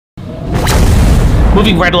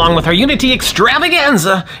Moving right along with our UNI-T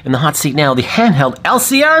extravaganza. In the hot seat now, the handheld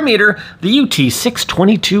LCR meter, the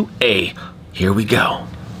UT622A. Here we go.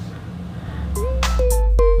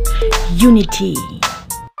 UNI-T.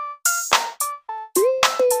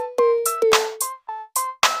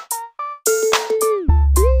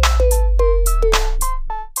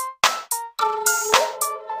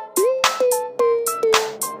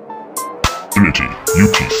 UNI-T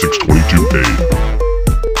UT622A.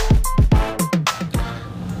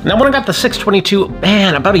 Now, when I got the 622,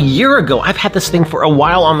 man, about a year ago, I've had this thing for a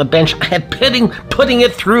while on the bench. I had putting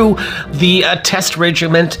it through the test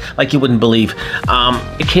regiment like you wouldn't believe.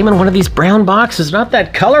 It came in one of these brown boxes, not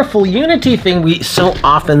that colorful UNI-T thing we so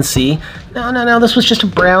often see. No, this was just a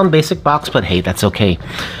brown basic box, but hey, that's okay.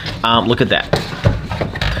 Look at that.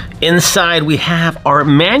 Inside, we have our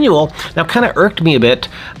manual. Now, kind of irked me a bit.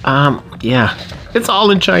 Yeah, it's all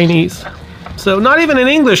in Chinese. So not even an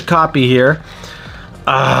English copy here.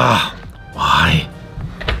 Why?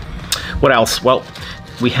 What else? Well,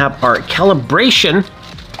 we have our calibration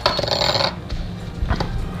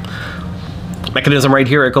mechanism right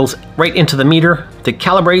here. It goes right into the meter to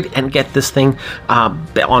calibrate and get this thing on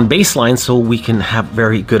baseline so we can have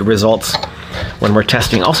very good results when we're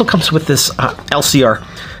testing. Also comes with this LCR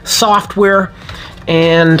software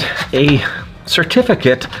and a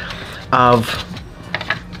certificate of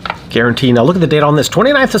guarantee. Now look at the date on this,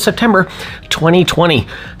 29th of September 2020.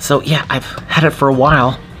 So yeah, I've had it for a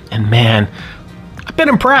while and man, I've been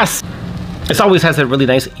impressed. This always has a really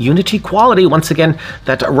nice UNI-T quality. Once again,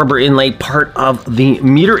 that rubber inlay part of the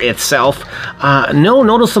meter itself. No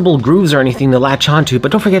noticeable grooves or anything to latch onto,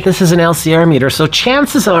 but don't forget this is an LCR meter, so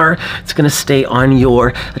chances are it's going to stay on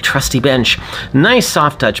your trusty bench. Nice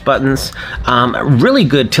soft touch buttons, really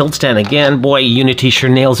good tilt stand. Again, boy, UNI-T sure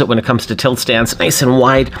nails it when it comes to tilt stands. Nice and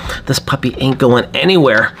wide. This puppy ain't going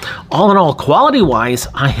anywhere. All in all, quality-wise,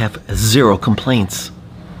 I have zero complaints.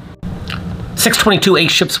 622A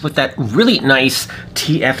ships with that really nice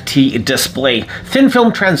TFT display. Thin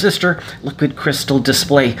film transistor, liquid crystal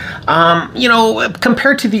display. You know,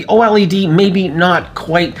 compared to the OLED, maybe not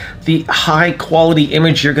quite the high quality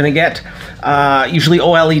image you're gonna get. Usually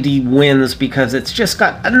OLED wins because it's just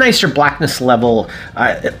got a nicer blackness level,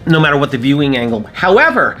 no matter what the viewing angle.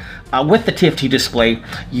 However, with the TFT display,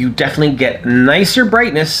 you definitely get nicer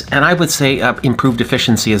brightness and I would say improved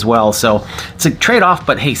efficiency as well. So it's a trade-off,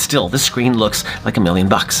 but hey, still, this screen looks like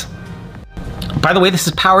 $1,000,000. By the way, this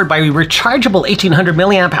is powered by a rechargeable 1800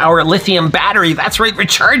 milliamp hour lithium battery. That's right,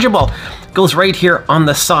 rechargeable. Goes right here on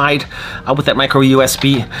the side with that micro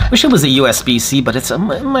USB. Wish it was a USB-C, but it's a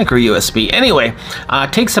micro USB. Anyway,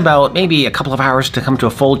 takes about maybe a couple of hours to come to a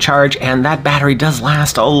full charge, and that battery does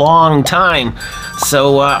last a long time.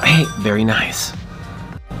 So, hey, very nice.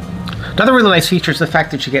 Another really nice feature is the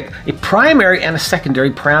fact that you get a primary and a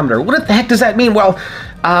secondary parameter. What the heck does that mean? Well,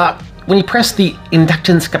 when you press the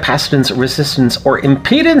inductance, capacitance, resistance, or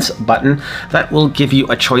impedance button, that will give you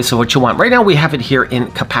a choice of what you want. Right now we have it here in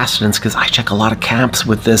capacitance because I check a lot of camps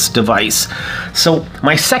with this device. So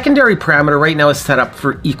my secondary parameter right now is set up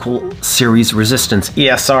for equal series resistance,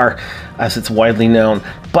 ESR, as it's widely known.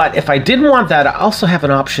 But if I didn't want that, I also have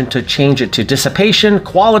an option to change it to dissipation,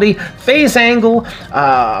 quality, phase angle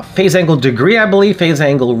degree, I believe, phase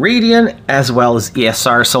angle radian, as well as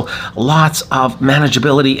ESR. So lots of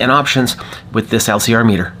manageability and options with this LCR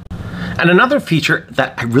meter. And another feature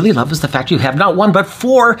that I really love is the fact you have not one, but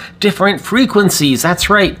 4 different frequencies. That's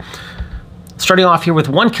right. Starting off here with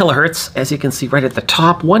 1 kilohertz, as you can see right at the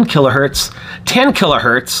top, 1 kilohertz, 10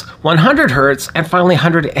 kilohertz, 100 hertz, and finally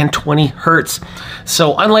 120 hertz.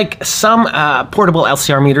 So unlike some portable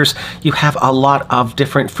LCR meters, you have a lot of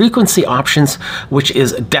different frequency options, which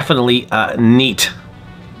is definitely neat.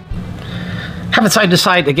 Have it side to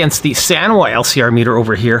side against the Sanwa LCR meter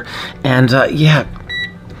over here, and yeah,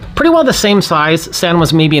 pretty well the same size.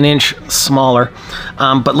 Sanwa's maybe an inch smaller,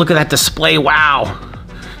 but look at that display, wow.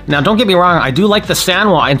 Now, don't get me wrong, I do like the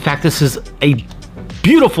Sanwa. In fact, this is a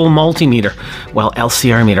beautiful multimeter. Well,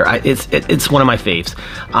 LCR meter, it's one of my faves.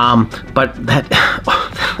 But that,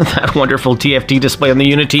 that wonderful TFT display on the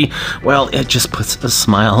UNI-T, well, it just puts a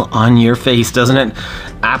smile on your face, doesn't it?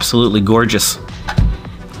 Absolutely gorgeous.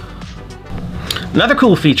 Another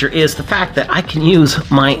cool feature is the fact that I can use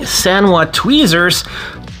my Sanwa tweezers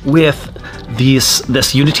with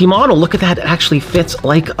this UNI-T model. Look at that, it actually fits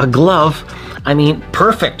like a glove. I mean,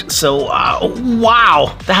 perfect. So,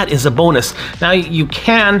 wow, that is a bonus. Now, you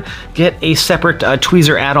can get a separate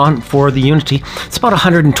tweezer add-on for the UNI-T. It's about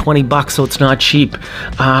 120 bucks, so it's not cheap.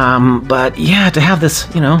 But yeah, to have this,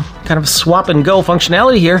 you know, kind of swap and go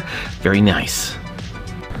functionality here, very nice.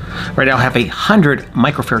 Right now I have a 100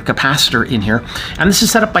 microfarad capacitor in here, and this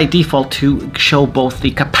is set up by default to show both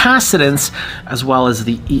the capacitance as well as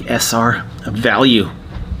the ESR value.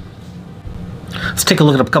 Let's take a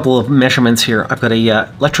look at a couple of measurements here. I've got a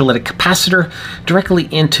electrolytic capacitor directly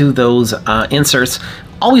into those inserts.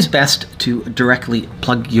 Always best to directly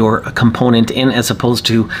plug your component in as opposed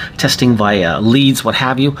to testing via leads, what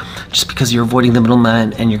have you, just because you're avoiding the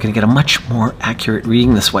middleman and you're going to get a much more accurate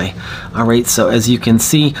reading this way. All right, so as you can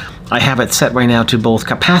see, I have it set right now to both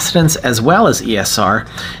capacitance as well as ESR,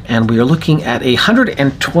 and we are looking at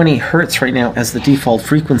 120 hertz right now as the default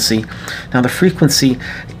frequency. Now the frequency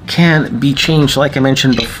can be changed, like I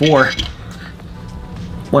mentioned before,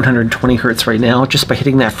 120 hertz right now, just by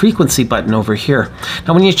hitting that frequency button over here.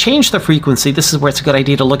 Now when you change the frequency, this is where it's a good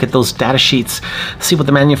idea to look at those data sheets, see what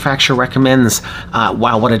the manufacturer recommends.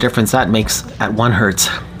 Wow, what a difference that makes at 1 hertz.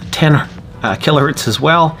 10 kilohertz as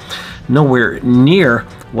well, nowhere near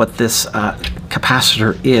what this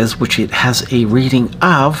capacitor is, which it has a reading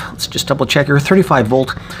of, let's just double check here, 35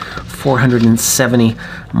 volt, 470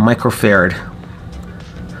 microfarad.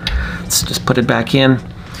 Let's just put it back in.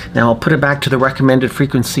 Now I'll put it back to the recommended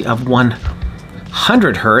frequency of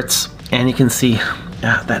 100 hertz, and you can see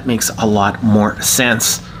that makes a lot more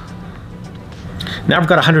sense. Now I've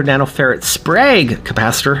got a 100 nanofarad Sprague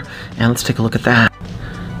capacitor, and let's take a look at that.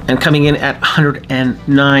 And coming in at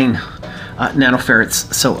 109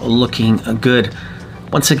 nanofarads, so looking good.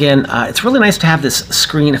 Once again, it's really nice to have this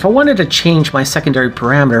screen. If I wanted to change my secondary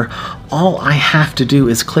parameter, all I have to do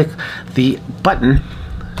is click the button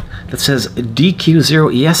that says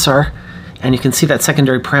DQ0 ESR, and you can see that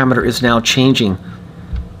secondary parameter is now changing.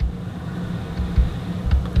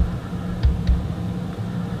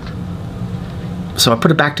 So I put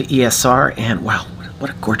it back to ESR, and wow,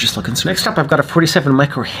 what a gorgeous looking screen. Next up, I've got a 47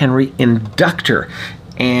 microhenry inductor,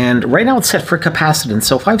 and right now it's set for capacitance.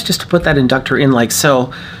 So if I was just to put that inductor in like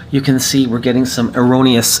so, you can see we're getting some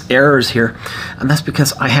erroneous errors here, and that's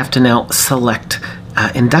because I have to now select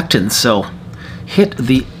inductance. So hit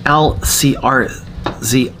the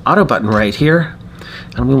LCRZ auto button right here,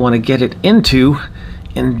 and we want to get it into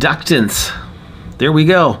inductance. There we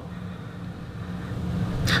go.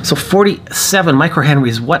 So 47 microhenry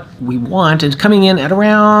is what we want, and coming in at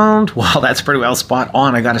around, wow, that's pretty well spot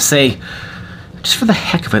on, I gotta say. Just for the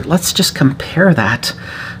heck of it, let's just compare that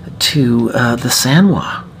to the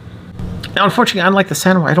Sanwa. Now, unfortunately, unlike the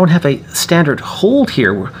Sanwa, I don't have a standard hold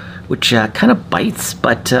here, which kind of bites,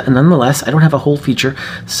 but nonetheless, I don't have a hold feature,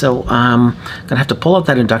 so I'm gonna have to pull out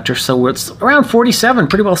that inductor. So it's around 47,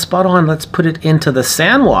 pretty well spot on. Let's put it into the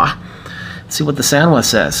Sanwa, see what the Sanwa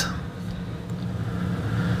says.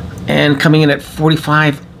 And coming in at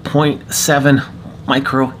 45.7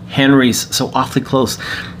 microhenries, so awfully close.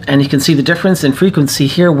 And you can see the difference in frequency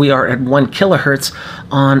here. We are at 1 kilohertz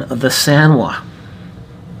on the Sanwa.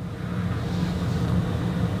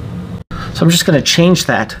 So I'm just going to change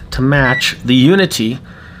that to match the UNI-T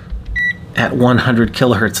at 100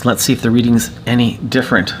 kilohertz. Let's see if the reading's any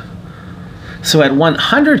different. So at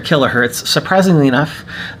 100 kilohertz, surprisingly enough,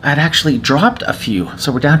 I'd actually dropped a few.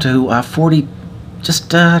 So we're down to 40,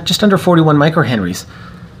 just under 41 microhenries.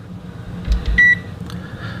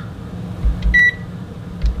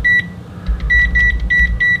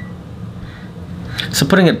 So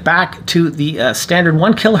putting it back to the standard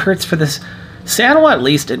 1 kilohertz for this Sanwa, at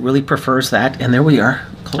least, it really prefers that, and there we are.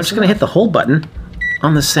 I'm just going to hit the hold button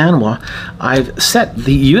on the Sanwa. I've set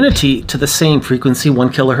the UNI-T to the same frequency,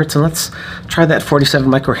 1 kilohertz, and let's try that 47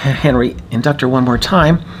 microhenry inductor one more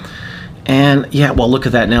time. And yeah, well, look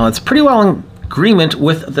at that now. It's pretty well in agreement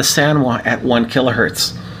with the Sanwa at 1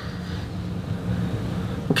 kilohertz.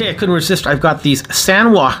 Okay, I couldn't resist. I've got these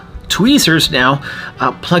Sanwa tweezers now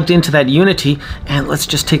plugged into that UNI-T, and let's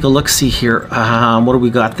just take a look-see here. What do we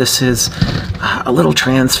got? This is a little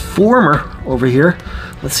transformer over here.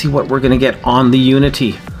 Let's see what we're going to get on the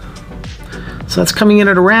UNI-T. So that's coming in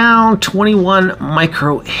at around 21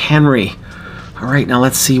 microhenry. All right, now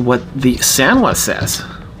let's see what the Sanwa says.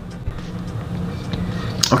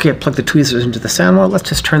 Okay, I plugged the tweezers into the Sanwa. Let's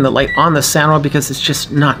just turn the light on the Sanwa because it's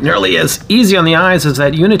just not nearly as easy on the eyes as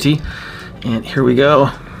that UNI-T. And here we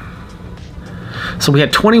go. So we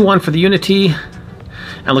had 21 for the UNI-T,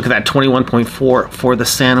 and look at that, 21.4 for the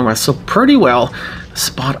Sanwa. So pretty well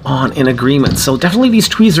spot on in agreement. So definitely these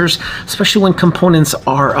tweezers, especially when components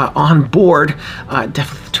are on board,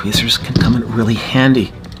 definitely the tweezers can come in really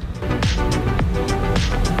handy.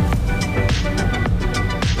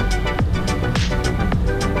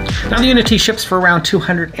 Now the UNI-T ships for around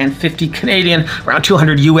 250 Canadian, around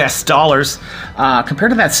 200 US dollars,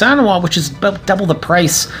 compared to that Sanwa, which is about double the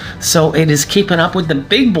price. So it is keeping up with the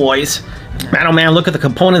big boys. Man, oh man, look at the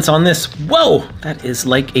components on this. Whoa, that is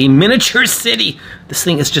like a miniature city. This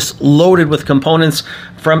thing is just loaded with components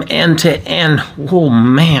from end to end. Oh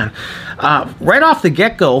man. Right off the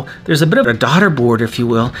get-go, there's a bit of a daughter board, if you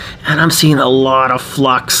will, and I'm seeing a lot of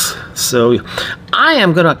flux. So I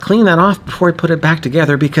am going to clean that off before I put it back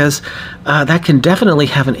together, because that can definitely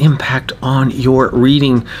have an impact on your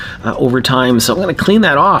reading over time. So I'm going to clean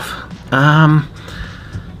that off.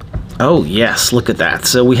 Oh yes, look at that.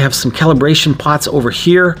 So we have some calibration pots over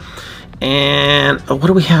here. And what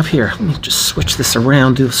do we have here? Let me just switch this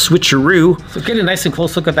around, do a switcheroo. So get a nice and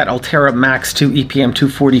close look at that Altera Max 2 EPM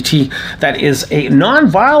 240T. That is a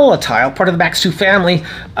non-volatile, part of the Max 2 family,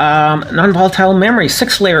 non-volatile memory,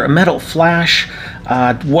 6-layer metal flash.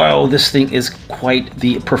 Whoa, this thing is quite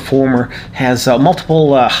the performer. Has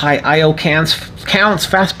multiple high I/O counts,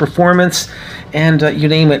 fast performance, and you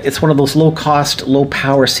name it. It's one of those low-cost,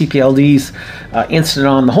 low-power CPLDs, instant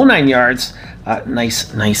on the whole 9 yards.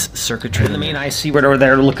 Nice circuitry. And the main IC right over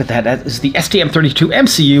there, look at that. That is the STM32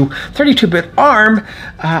 MCU, 32-bit ARM.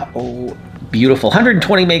 Oh, beautiful.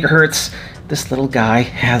 120 megahertz. This little guy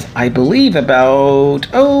has, I believe, about,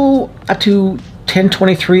 up to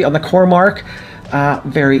 1023 on the core mark.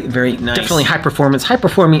 Very nice. Definitely high performance, high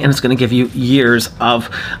performing, and it's going to give you years of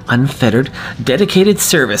unfettered, dedicated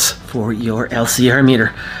service for your LCR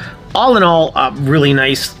meter. All in all, really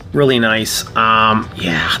nice, really nice.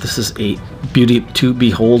 Yeah, this is a beauty to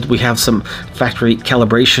behold. We have some factory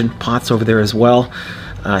calibration pots over there as well.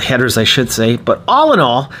 Headers, I should say. But all in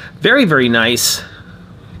all, very nice.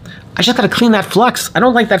 I just got to clean that flux. I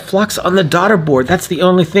don't like that flux on the daughter board. That's the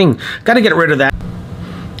only thing. Got to get rid of that.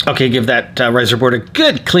 Okay, give that riser board a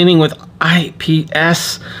good cleaning with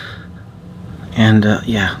IPS. And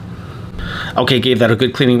yeah. Okay, gave that a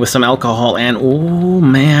good cleaning with some alcohol, and oh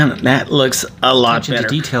man, that looks a lot better. Into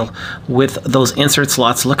detail with those insert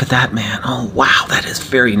slots. Look at that, man. Oh wow, that is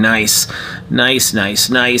very nice.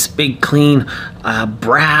 Nice. Big clean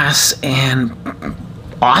brass, and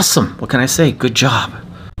awesome. What can I say? Good job.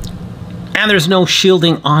 And there's no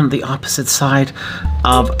shielding on the opposite side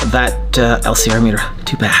of that LCR meter.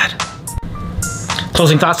 Too bad.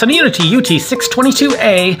 Closing thoughts on the UNI-T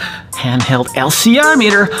UT622A handheld LCR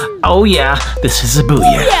meter. Oh yeah, this is a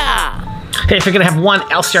booyah. Yeah. Hey, if you're gonna have one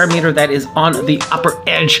LCR meter that is on the upper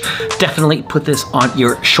edge, definitely put this on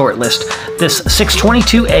your short list. This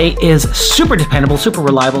 622A is super dependable, super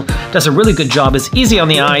reliable, does a really good job, is easy on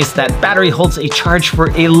the eyes, that battery holds a charge for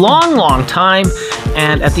a long time,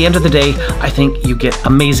 and at the end of the day, I think you get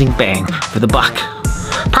amazing bang for the buck.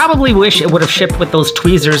 Probably wish it would have shipped with those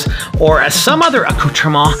tweezers or some other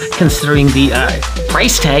accoutrement considering the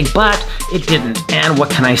price tag, but it didn't. And what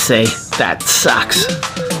can I say? That sucks.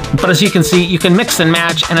 But as you can see, you can mix and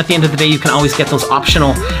match, and at the end of the day, you can always get those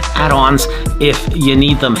optional add-ons if you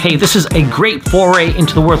need them. Hey, this is a great foray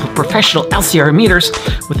into the world of professional LCR meters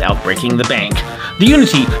without breaking the bank. The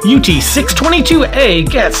UNI-T UT622A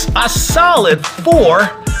gets a solid 4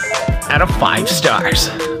 out of 5 stars.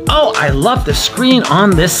 Oh, I love the screen on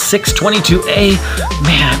this 622A.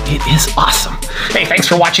 Man, it is awesome. Hey, thanks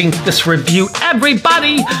for watching this review,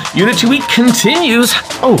 everybody. UNI-T Week continues.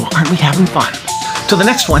 Oh, aren't we having fun? Till the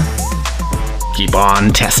next one, keep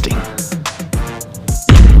on testing.